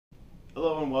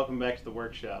Hello and welcome back to the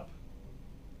workshop.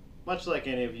 Much like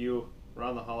any of you,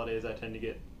 around the holidays I tend to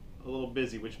get a little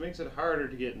busy, which makes it harder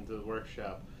to get into the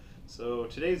workshop. So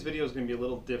today's video is going to be a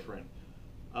little different.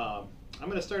 I'm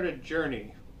going to start a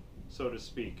journey, so to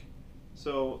speak.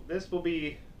 So this will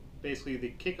be basically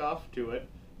the kickoff to it.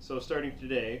 So starting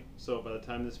today, so by the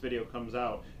time this video comes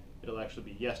out, it'll actually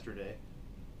be yesterday.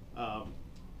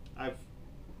 I've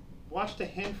watched a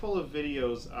handful of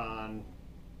videos on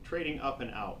trading up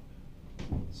and out.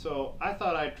 So I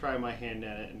thought I'd try my hand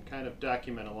at it and kind of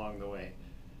document along the way.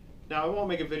 Now I won't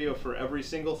make a video for every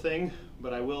single thing,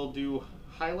 but I will do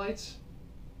highlights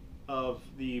of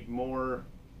the more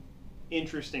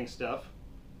interesting stuff.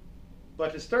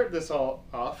 But to start this all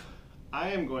off, I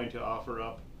am going to offer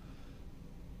up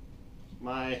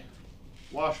my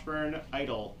Washburn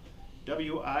Idol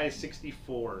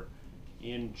WI-64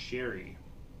 in cherry.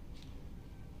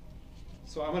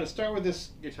 So I'm going to start with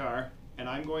this guitar, and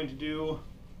I'm going to do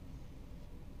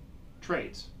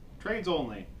trades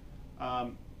only.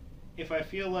 If I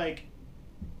feel like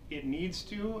it needs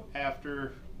to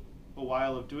after a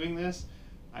while of doing this,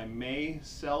 I may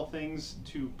sell things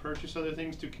to purchase other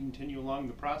things to continue along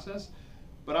the process,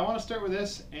 but I want to start with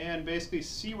this and basically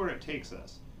see where it takes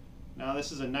us. Now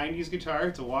this is a 90s guitar,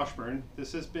 it's a Washburn.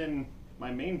 This has been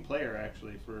my main player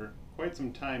actually for quite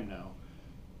some time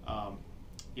now.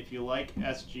 If you like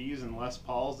SGs and Les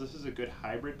Pauls, this is a good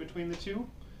hybrid between the two.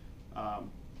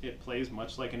 It plays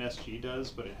much like an SG does,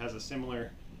 but it has a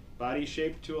similar body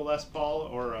shape to a Les Paul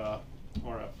or a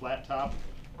flat top.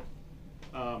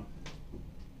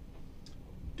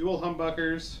 Dual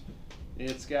humbuckers.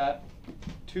 It's got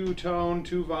two tone,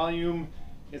 two volume.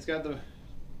 It's got the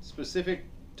specific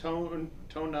tone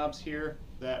knobs here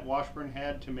that Washburn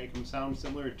had to make them sound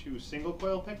similar to single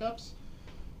coil pickups.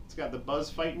 It's got the buzz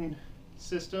fighting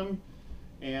system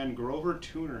and Grover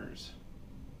tuners.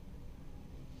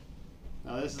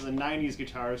 Now this is a 90s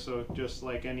guitar, so just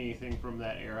like anything from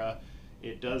that era,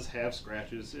 it does have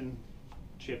scratches and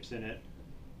chips in it,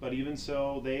 but even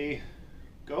so they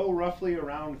go roughly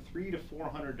around $300 to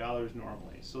 $400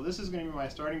 normally. So this is going to be my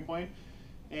starting point,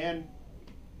 and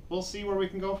we'll see where we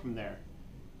can go from there.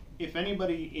 If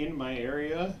anybody in my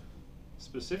area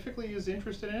specifically is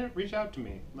interested in it, reach out to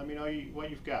me. Let me know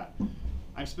what you've got.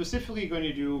 I'm specifically going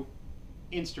to do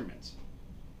instruments.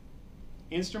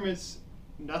 Instruments,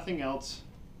 nothing else.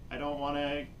 I don't want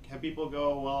to have people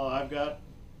go, well, I've got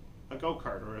a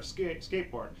go-kart or a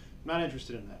skateboard. I'm not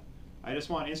interested in that. I just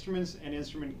want instruments and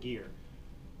instrument gear.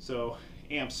 So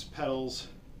amps, pedals,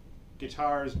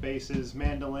 guitars, basses,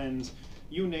 mandolins,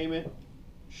 you name it.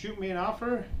 Shoot me an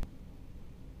offer.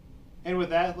 And with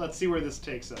that, let's see where this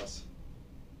takes us.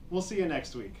 We'll see you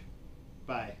next week.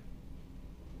 Bye.